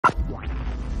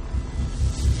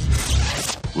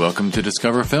Welcome to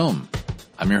Discover Film.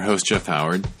 I'm your host, Jeff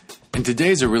Howard, and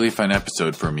today's a really fun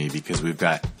episode for me because we've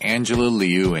got Angela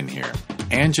Liu in here.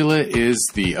 Angela is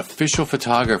the official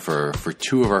photographer for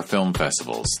two of our film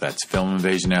festivals. That's Film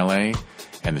Invasion LA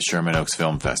and the Sherman Oaks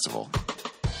Film Festival.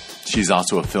 She's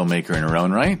also a filmmaker in her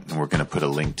own right, and we're going to put a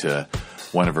link to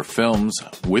one of her films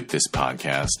with this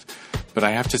podcast. But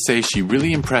I have to say, she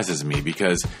really impresses me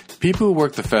because people who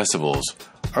work the festivals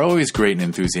are always great and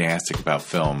enthusiastic about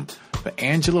film, but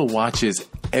Angela watches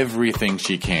everything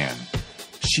she can.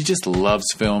 She just loves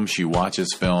film. She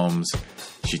watches films.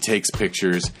 She takes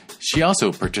pictures. She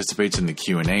also participates in the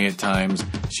Q&A at times.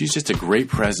 She's just a great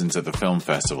presence at the film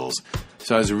festivals.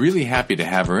 So I was really happy to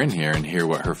have her in here and hear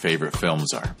what her favorite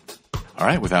films are. All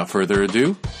right, without further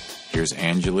ado, here's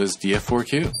Angela's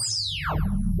DF4Q.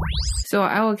 So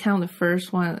I will count the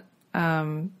first one.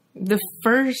 The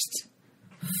first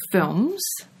films,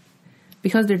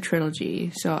 because they're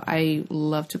trilogy, so I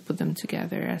love to put them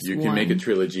together as one. You can make a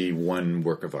trilogy one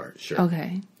work of art, sure.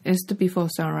 Okay. It's the Before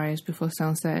Sunrise, Before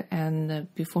Sunset, and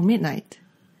Before Midnight.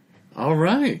 All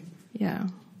right. Yeah.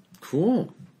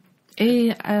 Cool.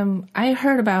 I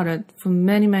heard about it for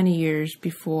many, many years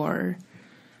before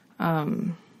I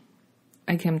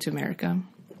came to America.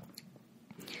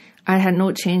 I had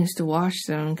no chance to watch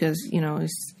them because, you know,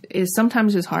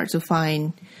 sometimes it's hard to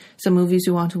find some movies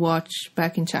you want to watch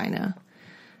back in China.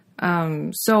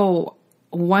 So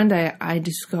one day I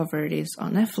discovered it's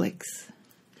on Netflix.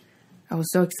 I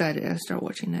was so excited I started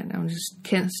watching it. I just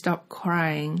can't stop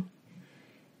crying.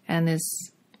 And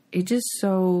it's just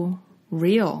so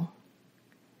real.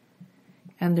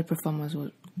 And the performance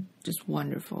was just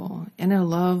wonderful. And I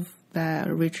love that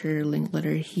Richard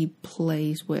Linklater, he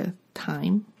plays with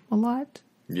time a lot.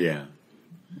 Yeah.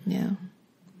 Yeah.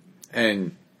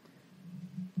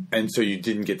 And so you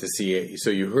didn't get to see it. So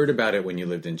you heard about it when you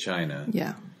lived in China.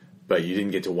 Yeah. But you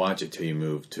didn't get to watch it till you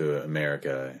moved to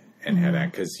America and had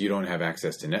that, because you don't have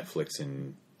access to Netflix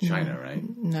in China, right?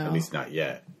 No. At least not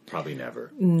yet. Probably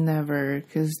never. Never,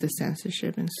 because the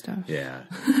censorship and stuff. Yeah.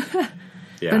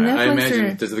 Yeah. I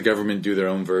imagine, does the government do their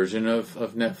own version of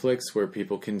Netflix where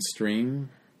people can stream?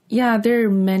 Yeah, there are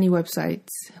many websites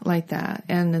like that,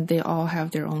 and they all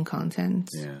have their own content.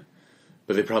 Yeah.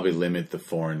 But they probably limit the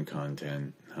foreign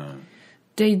content, huh?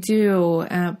 They do,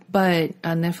 but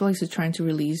Netflix is trying to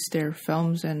release their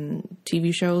films and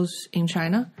TV shows in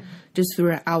China just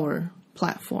through our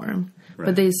platform. Right.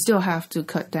 But they still have to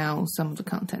cut down some of the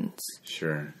contents.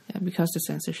 Sure. Yeah, because of the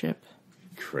censorship.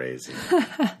 Crazy.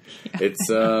 Yeah. It's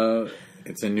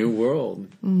a new world.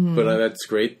 Mm-hmm. But that's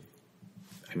great.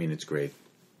 I mean, it's great.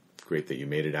 Great that you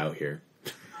made it out here.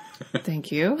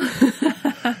 Thank you.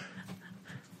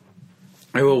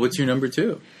 All right, well, what's your number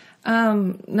two?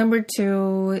 Number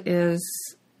two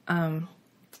is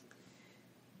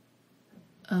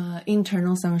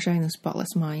Internal Sunshine in the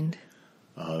Spotless Mind.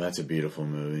 Oh, that's a beautiful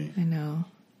movie. I know.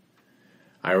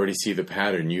 I already see the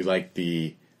pattern. You like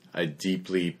a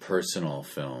deeply personal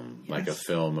film, yes. Like a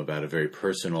film about a very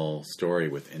personal story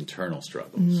with internal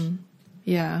struggles. Mm-hmm.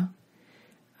 Yeah.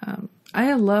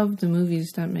 I love the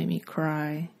movies that make me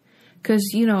cry. Because,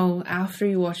 you know, after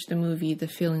you watch the movie, the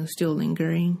feeling is still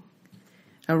lingering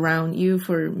around you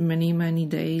for many, many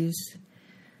days.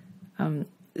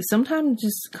 Sometimes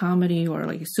just comedy or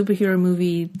like a superhero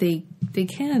movie, they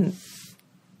can't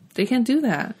do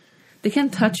that. They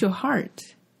can't touch your heart.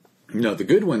 No, the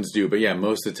good ones do, but yeah,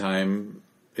 most of the time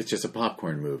it's just a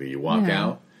popcorn movie. You walk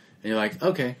out and you're like,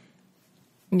 okay,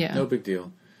 yeah, no big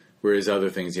deal. Whereas other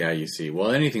things, yeah, you see,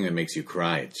 well, anything that makes you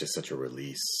cry, it's just such a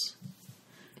release.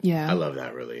 Yeah. I love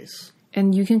that release.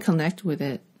 And you can connect with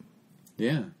it.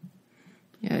 Yeah.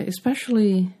 Yeah,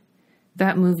 especially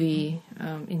that movie,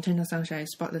 Internal Sunshine,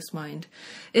 Spotless Mind.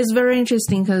 It's very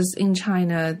interesting because in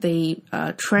China, they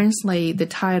translate the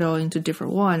title into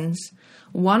different ones.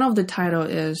 One of the title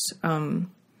is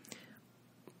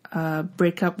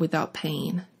Break Up Without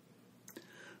Pain.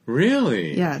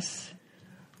 Really? Yes.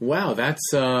 Wow,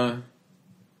 that's that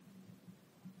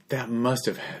must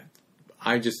have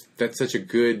that's such a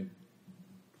good,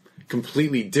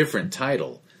 completely different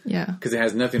title. Yeah. Because it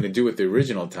has nothing to do with the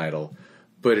original title,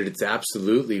 but it's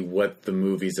absolutely what the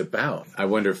movie's about. I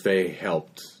wonder if they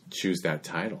helped choose that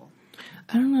title.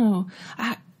 I don't know.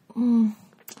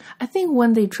 I think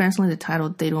when they translate the title,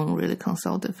 they don't really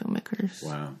consult the filmmakers.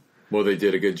 Wow. Well, they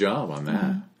did a good job on that.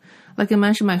 Yeah. Like I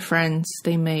mentioned, my friends,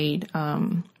 they made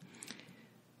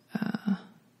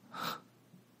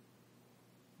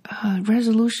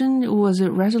Resolution. Was it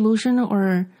Resolution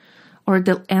or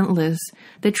The Endless?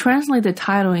 They translate the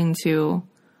title into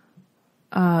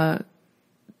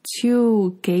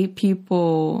two gay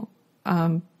people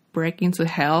break into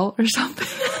hell or something.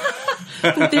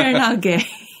 But they're not gay.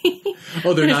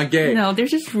 Oh, they're not gay? No, they're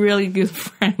just really good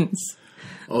friends.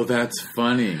 Oh, that's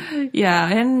funny. Yeah,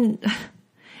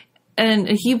 and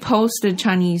he posted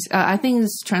Chinese, I think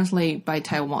it's translated by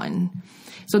Taiwan.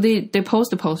 So they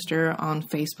post a poster on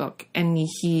Facebook, and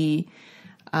he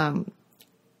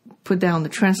put down the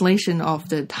translation of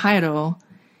the title,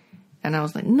 and I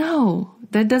was like, no,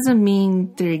 that doesn't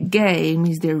mean they're gay. It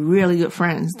means they're really good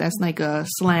friends. That's like a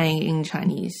slang in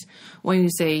Chinese. When you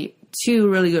say two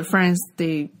really good friends,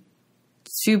 they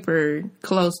super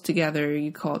close together,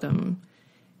 you call them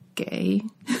gay.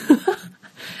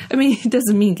 I mean, it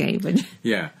doesn't mean gay, but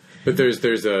yeah. But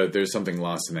there's something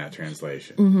lost in that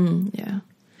translation. Yeah.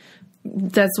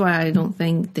 That's why I don't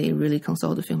think they really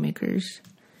consult the filmmakers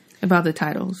about the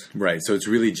titles. Right. So it's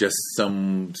really just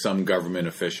some government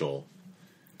official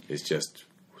is just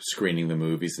screening the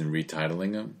movies and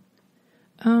retitling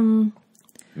them.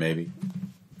 Maybe.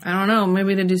 I don't know.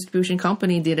 Maybe the distribution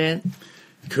company did it.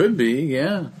 Could be.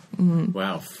 Yeah. Mm-hmm.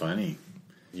 Wow. Funny.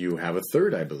 You have a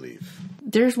third, I believe.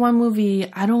 There's one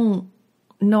movie. I don't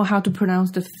know how to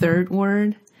pronounce the third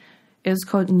word. It's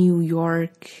called New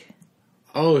York.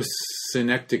 Oh,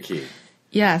 Synecdoche.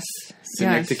 Yes.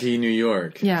 Synecdoche, yes. New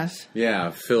York. Yes.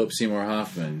 Yeah, Philip Seymour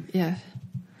Hoffman. Yes.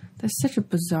 That's such a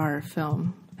bizarre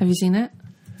film. Have you seen it?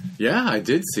 Yeah, I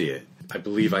did see it. I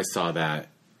believe I saw that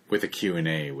with a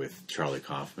Q&A with Charlie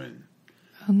Kaufman.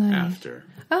 Oh, nice. After.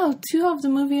 Oh, two of the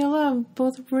movie I love,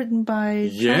 both written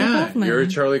by Charlie Kaufman. Yeah, you're a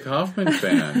Charlie Kaufman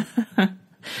fan.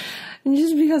 And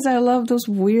just because I love those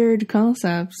weird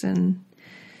concepts, and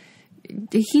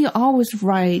he always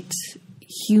writes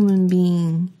human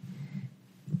being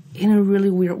in a really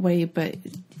weird way, but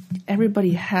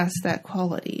everybody has that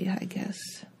quality, I guess.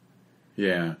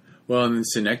 Yeah. Well, and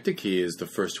Synecdoche is the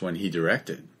first one he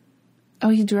directed. Oh,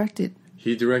 he directed.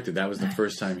 He directed. That was the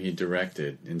first time he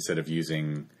directed, instead of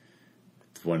using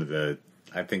one of the...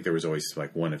 I think there was always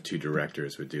like one of two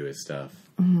directors would do his stuff.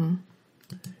 Mm-hmm.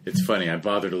 It's funny. I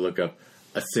bothered to look up.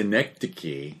 A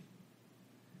synecdoche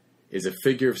is a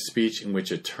figure of speech in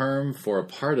which a term for a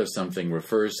part of something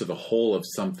refers to the whole of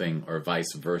something or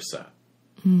vice versa.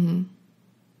 Mm-hmm.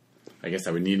 I guess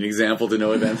I would need an example to know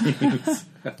what that means.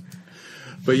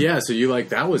 But yeah, so you like,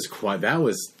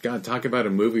 God, talk about a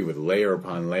movie with layer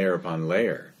upon layer upon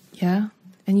layer. Yeah.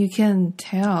 And you can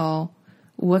tell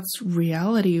what's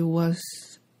reality was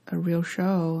a real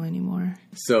show anymore.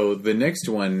 So the next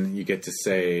one, you get to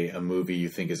say a movie you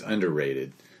think is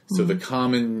underrated. So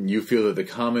you feel that the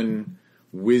common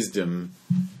wisdom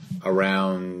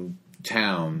around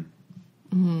town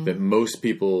that most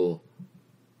people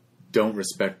don't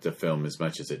respect the film as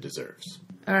much as it deserves.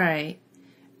 All right.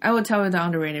 I will tell you the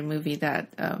underrated movie that,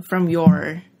 from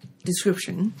your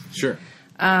description. Sure.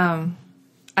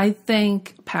 I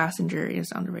think Passenger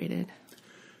is underrated.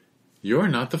 You're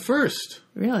not the first.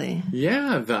 Really?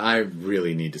 Yeah, I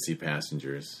really need to see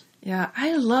Passengers. Yeah,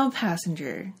 I love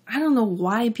Passenger. I don't know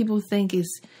why people think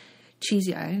it's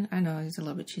cheesy. I know it's a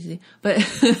little bit cheesy, but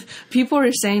people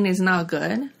are saying it's not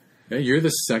good. Yeah, you're the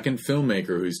second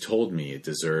filmmaker who's told me it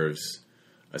deserves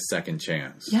a second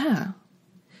chance. Yeah.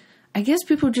 I guess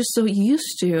people are just so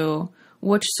used to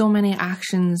watch so many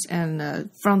actions,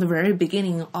 and from the very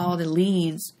beginning, all the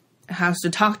leads has to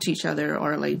talk to each other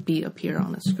or like appear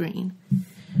on the screen.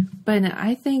 But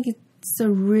I think it's a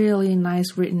really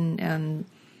nice written and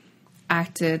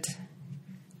acted,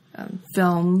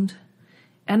 filmed,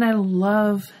 and I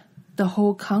love the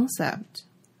whole concept.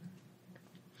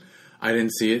 I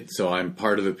didn't see it, so I'm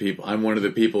part of the people. I'm one of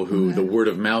the people who the word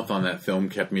of mouth on that film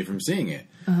kept me from seeing it.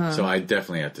 So I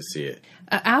definitely have to see it.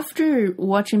 After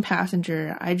watching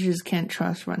Passenger, I just can't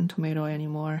trust Rotten Tomato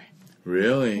anymore.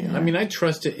 Really? Yeah. I mean, I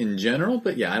trust it in general,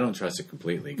 but yeah, I don't trust it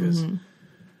completely because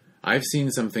I've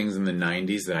seen some things in the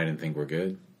 90s that I didn't think were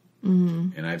good.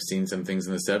 And I've seen some things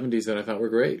in the 70s that I thought were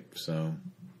great. So,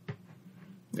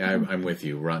 yeah, I'm with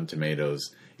you. Rotten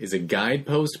Tomatoes is a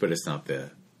guidepost, but it's not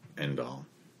the end all.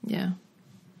 Yeah.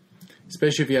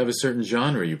 Especially if you have a certain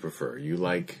genre you prefer. You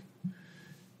like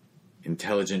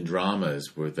intelligent dramas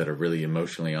that are really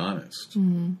emotionally honest.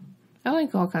 I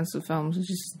like all kinds of films. It's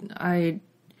just, I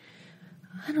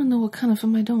don't know what kind of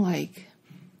film I don't like.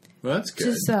 Well, that's good.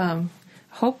 Just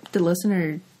hope the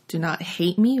listener do not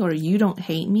hate me, or you don't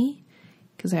hate me,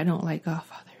 because I don't like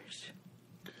Godfathers.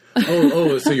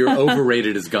 So you're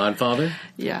overrated as Godfather?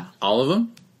 Yeah. All of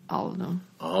them? All of them.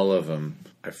 All of them.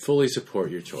 I fully support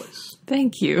your choice.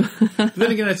 Thank you. But then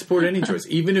again, I'd support any choice.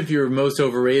 Even if your most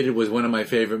overrated was one of my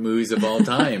favorite movies of all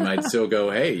time, I'd still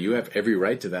go, hey, you have every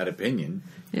right to that opinion.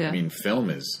 Yeah. I mean, film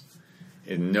is,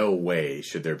 in no way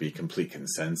should there be complete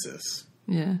consensus.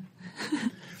 Yeah.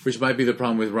 Which might be the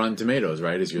problem with Rotten Tomatoes,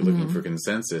 right? Is you're looking for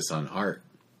consensus on art.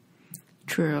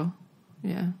 True.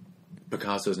 Yeah.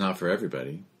 Picasso's not for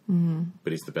everybody,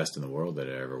 but he's the best in the world that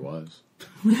it ever was.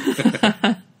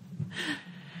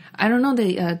 I don't know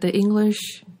the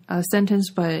English sentence,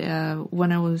 but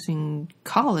when I was in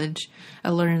college, I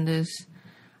learned this.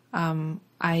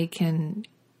 I can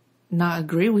not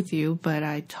agree with you, but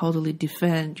I totally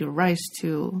defend your rights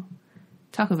to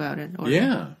talk about it. Or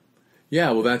Yeah,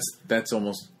 well, that's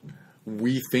almost...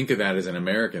 We think of that as an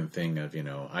American thing of,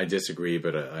 I disagree,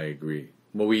 but I agree.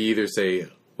 Well, we either say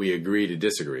we agree to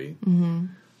disagree,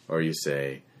 or you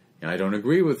say, I don't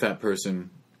agree with that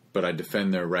person, but I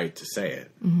defend their right to say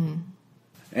it.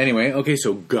 Anyway, okay,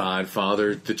 so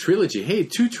Godfather, the trilogy. Hey,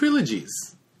 2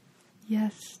 trilogies.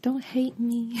 Yes, don't hate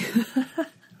me.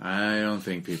 I don't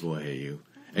think people will hate you.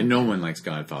 And no one likes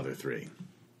Godfather 3.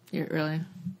 Yeah, really?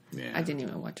 Yeah. I didn't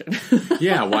even watch it.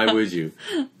 Yeah, why would you?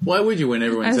 Why would you when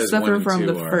everyone says 1 and 2 I suffer from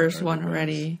the first are one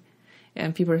already.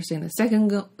 And people are saying the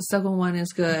second one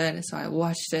is good. So I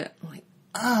watched it. I'm like,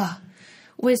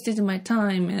 wasted my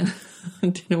time.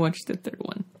 And didn't watch the third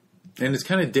one. And it's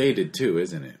kind of dated too,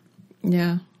 isn't it?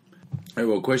 Yeah. All right,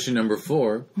 well, question number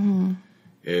 4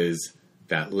 is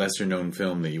that lesser known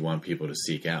film that you want people to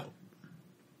seek out.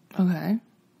 Okay.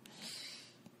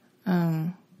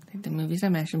 Like the movies I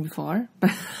mentioned before,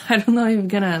 but I don't know if you're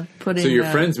gonna put in. So your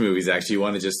friends' movies, actually, you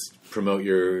want to just promote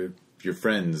your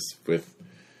friends with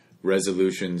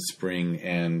Resolution, Spring,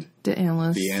 and The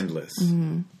Endless. The Endless.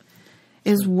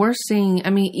 It's worth seeing. I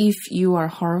mean, if you are a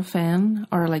horror fan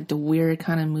or like the weird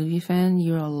kind of movie fan,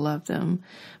 you'll love them.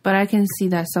 But I can see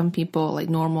that some people, like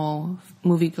normal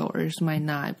moviegoers, might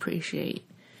not appreciate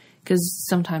because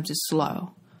sometimes it's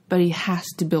slow, but it has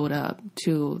to build up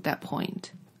to that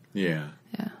point. Yeah.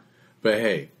 Yeah. But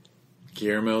hey,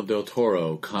 Guillermo del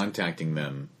Toro contacting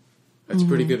them, that's a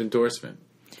pretty good endorsement.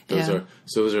 Those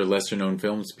are lesser known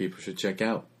films people should check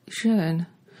out. Should.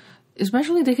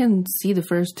 Especially they can see the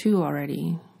first 2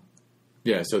 already.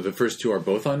 Yeah, so the first 2 are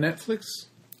both on Netflix?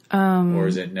 Or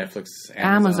is it Netflix,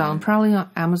 Amazon? Probably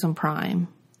on Amazon Prime.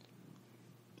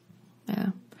 Yeah.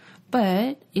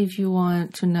 But if you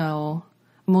want to know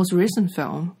most recent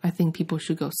film, I think people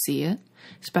should go see it.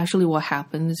 Especially what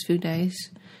happened this few days.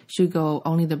 Should go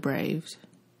Only the Brave.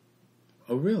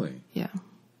 Oh, really? Yeah.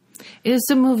 It's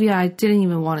a movie I didn't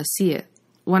even want to see it.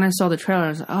 When I saw the trailer, I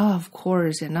was like, oh, of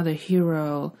course, another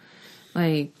hero.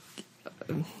 Like,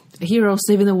 a hero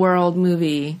saving the world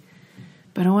movie.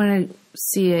 But I want to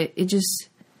see it. It's just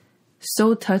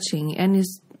so touching. And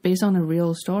it's based on a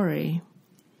real story.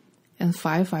 And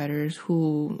firefighters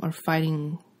who are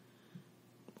fighting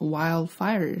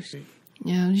wildfires.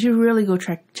 Yeah, you should really go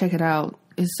check it out.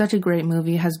 It's such a great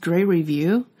movie. It has great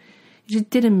review. It just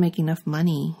didn't make enough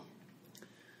money.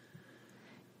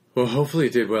 Well, hopefully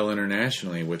it did well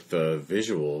internationally with the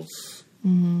visuals.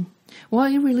 Well,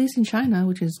 it released in China,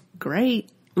 which is great.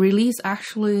 Release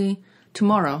actually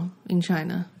tomorrow in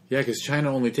China. Yeah, because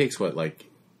China only takes, what, like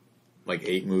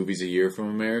 8 movies a year from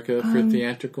America for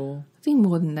theatrical? I think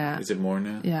more than that. Is it more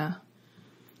now? Yeah.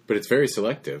 But it's very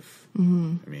selective. I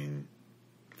mean,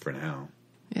 for now.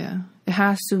 Yeah. It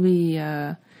has to be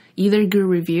either good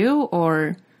review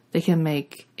or they can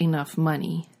make enough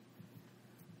money.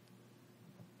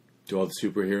 Do all the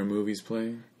superhero movies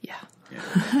play? Yeah.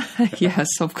 Yes,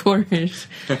 of course.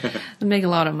 They make a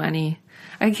lot of money.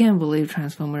 I can't believe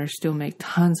Transformers still make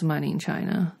tons of money in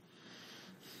China.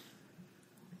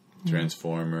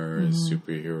 Transformers,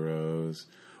 superheroes.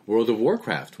 World of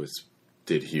Warcraft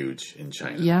did huge in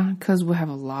China. Yeah, because we have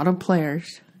a lot of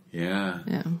players. Yeah.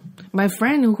 Yeah. My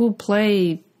friend who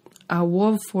played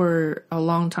WoW for a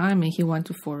long time, and he went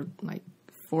to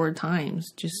 4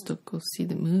 times just to go see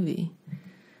the movie.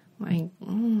 Like,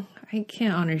 I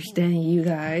can't understand you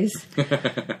guys.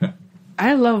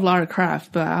 I love Lara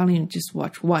Croft, but I only just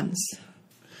watch once.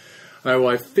 All right, well,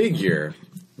 I figure,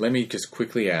 let me just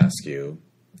quickly ask you,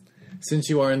 since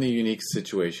you are in the unique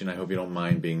situation, I hope you don't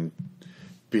mind being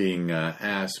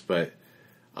asked, but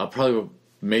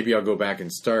maybe I'll go back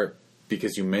and start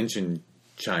because you mentioned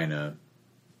China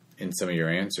in some of your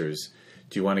answers.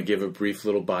 Do you want to give a brief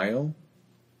little bio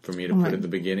for me to put at the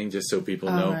beginning, just so people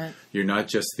know you're not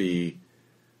just the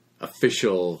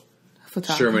official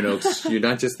Sherman Oaks. You're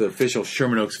not just the official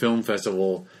Sherman Oaks Film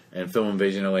Festival and Film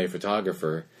Invasion LA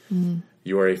photographer.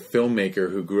 You are a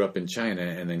filmmaker who grew up in China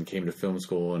and then came to film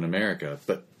school in America.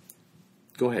 But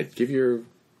go ahead,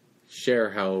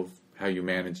 share how you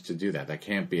managed to do that. That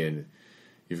can't be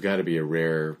you've got to be a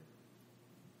rare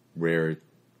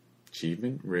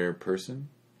achievement, rare person.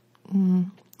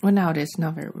 Well, nowadays it's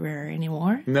not very rare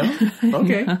anymore. No?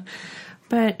 Okay.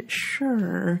 but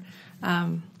sure.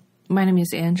 My name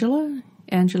is Angela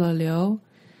Liu.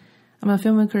 I'm a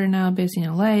filmmaker now based in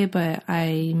LA, but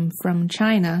I'm from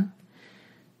China.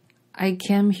 I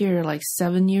came here like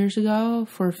 7 years ago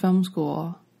for film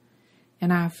school.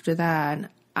 And after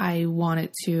that, I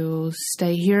wanted to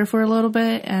stay here for a little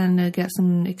bit and get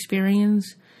some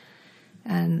experience.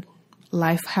 And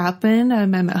life happened. I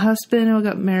met my husband. I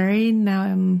got married. Now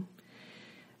I'm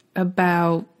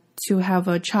about to have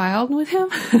a child with him.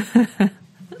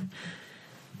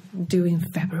 Due in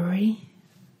February.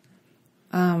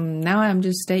 Now I'm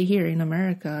just stay here in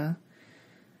America.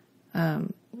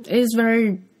 It's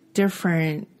very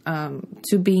different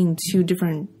to be in two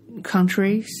different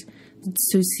countries,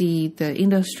 to see the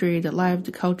industry, the life,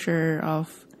 the culture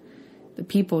of the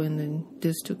people in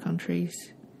these two countries.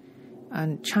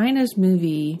 And China's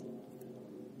movie,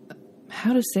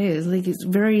 how to say it, like it's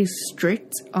very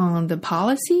strict on the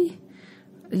policy.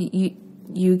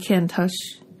 You can't touch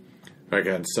like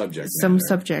on subjects. Some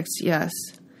subjects, yes.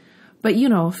 But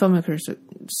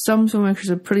some filmmakers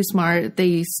are pretty smart.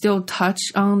 They still touch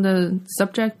on the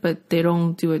subject, but they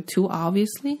don't do it too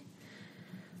obviously.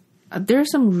 There are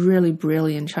some really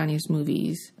brilliant Chinese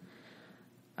movies.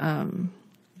 But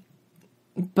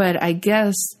I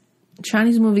guess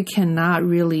Chinese movie cannot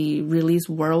really release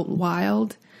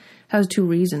worldwide. Has two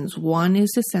reasons. One is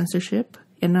the censorship.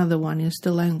 Another one is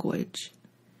the language.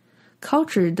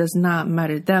 Culture does not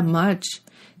matter that much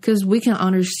because we can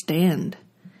understand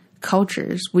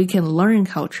cultures. We can learn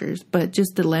cultures, but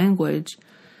just the language.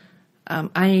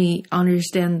 I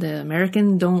understand the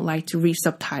American don't like to read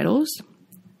subtitles.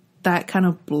 That kind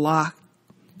of block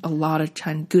a lot of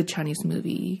good Chinese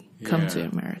movie come to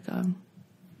America.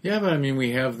 Yeah, but I mean,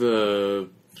 we have the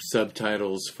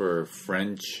subtitles for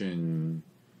French and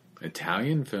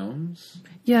Italian films.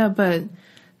 Yeah, but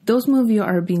those movies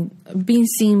are being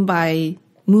seen by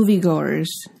moviegoers,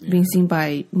 being seen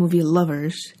by movie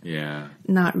lovers. Yeah.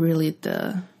 Not really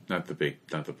not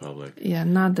the public. Yeah,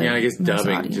 not the. Yeah, I guess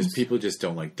dubbing. Audience. People just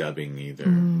don't like dubbing either.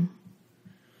 Mm.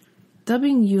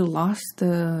 Dubbing, you lost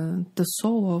the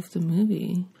soul of the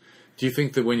movie. Do you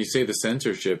think that when you say the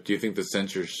censorship, do you think the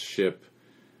censorship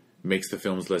makes the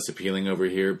films less appealing over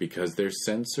here because they're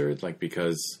censored? Like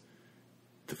because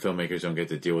the filmmakers don't get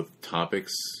to deal with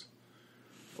topics?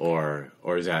 Or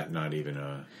is that not even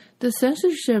a... The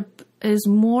censorship is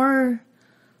more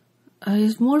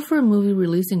for a movie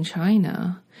released in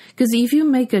China. Because if you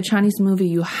make a Chinese movie,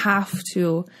 you have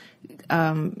to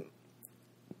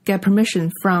get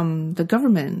permission from the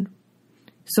government.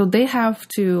 So they have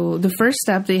to... The first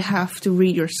step, they have to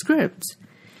read your script.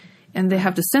 And they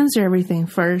have to censor everything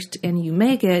first. And you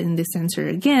make it, and they censor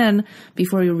again.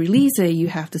 Before you release it, you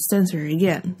have to censor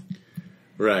again.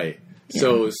 Right.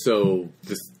 Yeah. So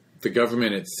the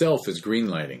government itself is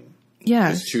greenlighting.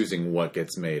 Yeah. Is choosing what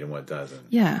gets made and what doesn't.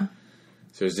 Yeah.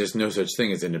 So is there no such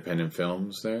thing as independent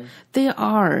films there? They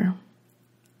are.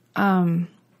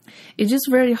 It's just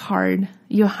very hard.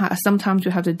 Sometimes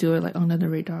you have to do it like under the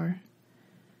radar.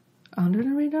 Under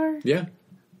the radar? Yeah.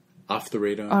 Off the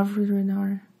radar. Off the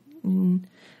radar.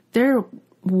 They're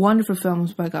wonderful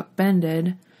films, but got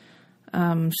banned.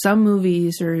 Some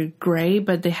movies are great,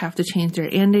 but they have to change their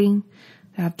ending.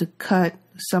 They have to cut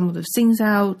some of the scenes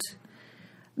out.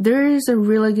 There is a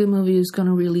really good movie that's going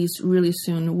to release really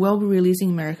soon. Will be releasing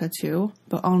in America too,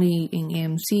 but only in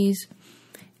AMCs.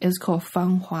 It's called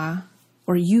Fanghua,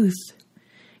 or Youth.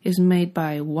 It's made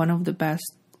by one of the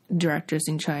best directors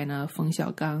in China, Feng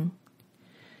Xiaogang.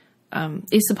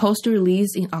 It's supposed to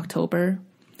release in October.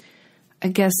 I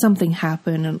guess something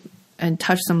happened and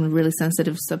touched some really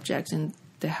sensitive subjects, and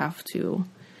they have to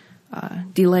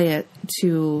delay it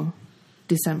to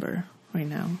December right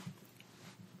now.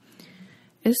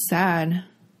 It's sad.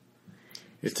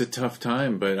 It's a tough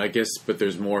time, but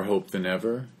there's more hope than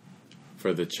ever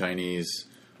for the Chinese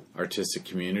artistic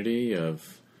community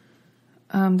of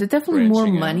there's definitely more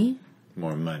money.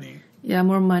 More money. Yeah,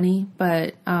 more money,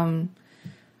 but I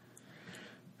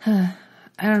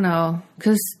don't know,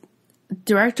 because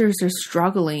directors are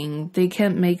struggling. They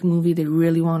can't make a movie they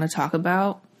really want to talk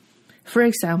about. For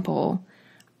example,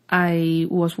 I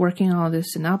was working on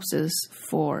this synopsis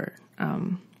for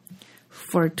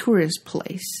a tourist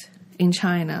place in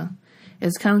China.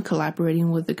 It's kind of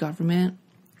collaborating with the government,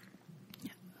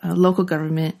 local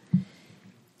government.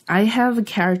 I have a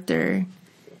character.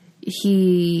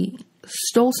 He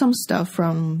stole some stuff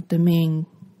from the main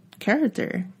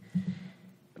character,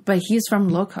 but he's from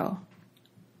local.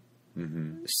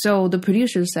 Mm-hmm. So the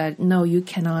producer said, no, you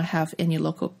cannot have any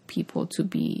local people to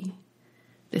be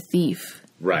the thief.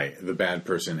 Right. The bad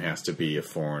person has to be a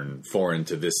foreign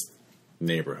to this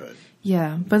neighborhood.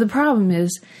 Yeah, but the problem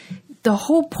is, the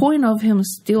whole point of him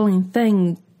stealing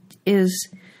thing is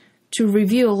to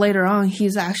reveal later on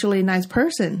he's actually a nice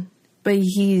person, but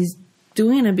he's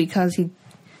doing it because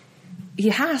he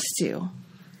has to.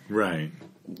 Right.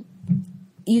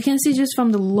 You can see just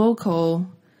from the local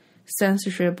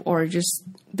censorship or just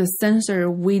the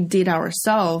censor we did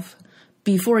ourselves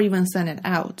before even sending it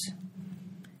out.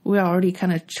 We're already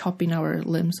kind of chopping our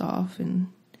limbs off and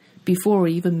before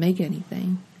we even make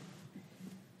anything.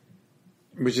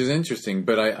 Which is interesting,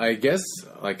 but I guess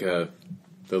like the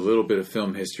little bit of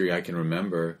film history I can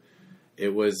remember,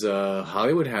 it was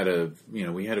Hollywood had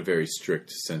we had a very strict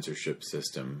censorship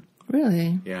system.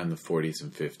 Really? Yeah, in the 40s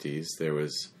and 50s. There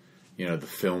was, the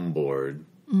film board.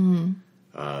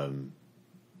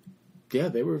 Yeah,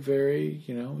 they were very,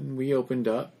 and we opened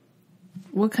up.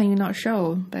 What can you not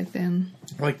show back then?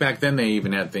 Like back then, they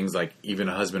even had things like even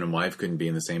a husband and wife couldn't be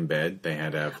in the same bed. They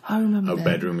had to have a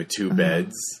bedroom with two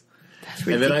beds. That's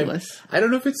ridiculous. And then I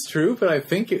don't know if it's true, but I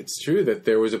think it's true that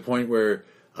there was a point where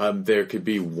there could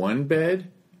be one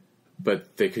bed,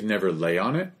 but they could never lay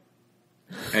on it.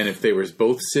 And if they were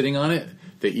both sitting on it,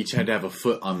 they each had to have a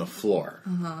foot on the floor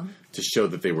to show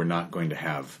that they were not going to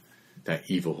have that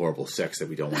evil, horrible sex that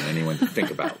we don't want anyone to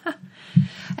think about.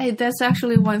 Hey, that's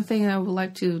actually one thing I would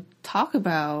like to talk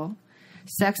about.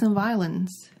 Sex and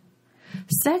violence.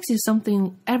 Sex is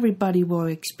something everybody will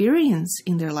experience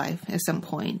in their life at some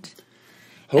point.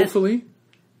 Hopefully.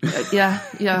 Yeah.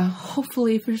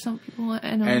 Hopefully for some people.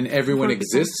 And everyone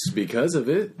exists because of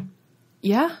it.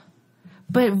 Yeah.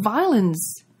 But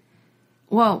violence,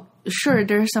 well, sure,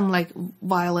 there's some like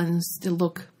violence that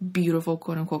look beautiful,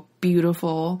 quote unquote,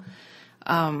 beautiful.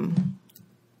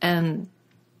 And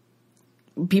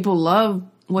people love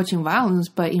watching violence,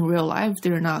 but in real life,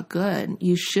 they're not good.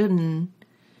 You shouldn't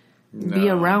be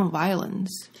around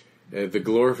violence. The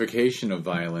glorification of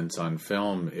violence on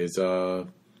film is a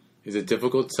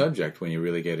difficult subject when you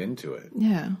really get into it.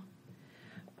 Yeah.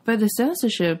 But the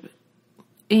censorship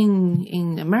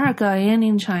in America and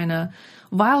in China,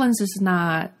 violence is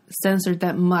not censored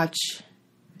that much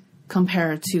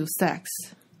compared to sex.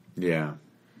 Yeah.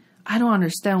 I don't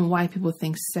understand why people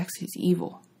think sex is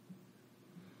evil.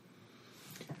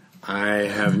 I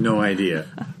have no idea.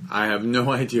 I have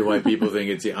no idea why people think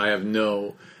it's.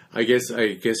 I guess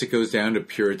it goes down to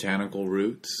puritanical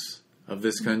roots of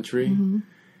this country,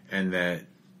 and that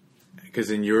because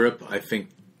in Europe, I think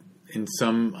in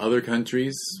some other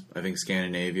countries, I think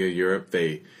Scandinavia, Europe,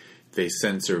 they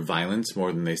censor violence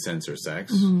more than they censor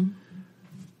sex,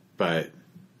 but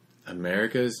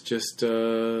America is just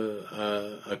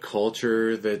a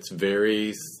culture that's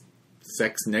very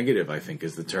sex negative, I think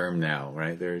is the term now,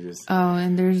 right? They're just... Oh,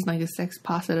 and there's like a sex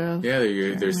positive. Yeah,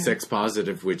 there's sex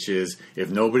positive, which is if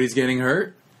nobody's getting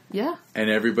hurt and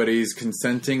everybody's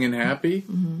consenting and happy,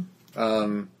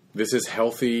 this is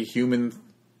healthy human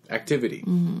activity.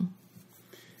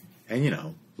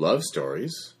 And, love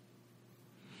stories.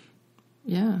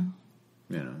 Yeah.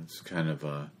 It's kind of,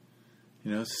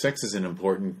 sex is an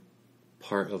important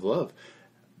part of love,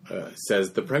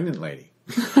 says the pregnant lady.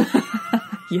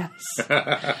 Yes.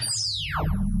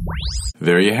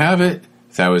 There you have it.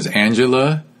 That was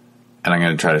Angela, and I'm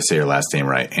going to try to say her last name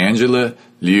right, Angela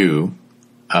Liu,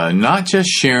 not just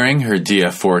sharing her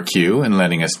DF4Q and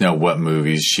letting us know what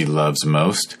movies she loves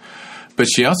most, but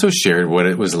she also shared what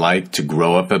it was like to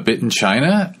grow up a bit in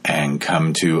China and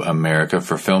come to America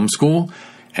for film school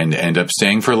and end up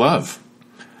staying for love.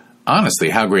 Honestly,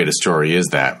 how great a story is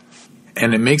that?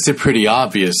 And it makes it pretty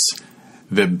obvious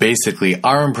that basically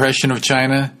our impression of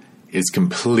China is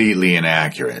completely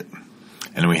inaccurate.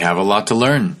 And we have a lot to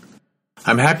learn.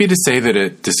 I'm happy to say that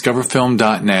at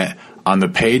discoverfilm.net, on the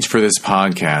page for this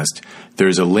podcast,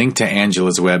 there's a link to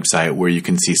Angela's website where you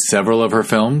can see several of her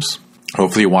films.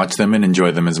 Hopefully you watch them and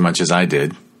enjoy them as much as I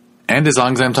did. And as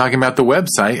long as I'm talking about the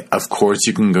website, of course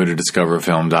you can go to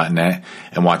discoverfilm.net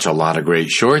and watch a lot of great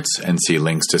shorts and see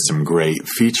links to some great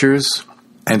features.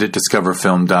 And at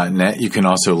discoverfilm.net, you can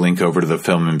also link over to the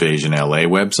Film Invasion LA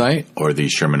website or the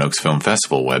Sherman Oaks Film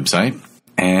Festival website.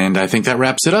 And I think that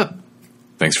wraps it up.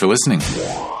 Thanks for listening.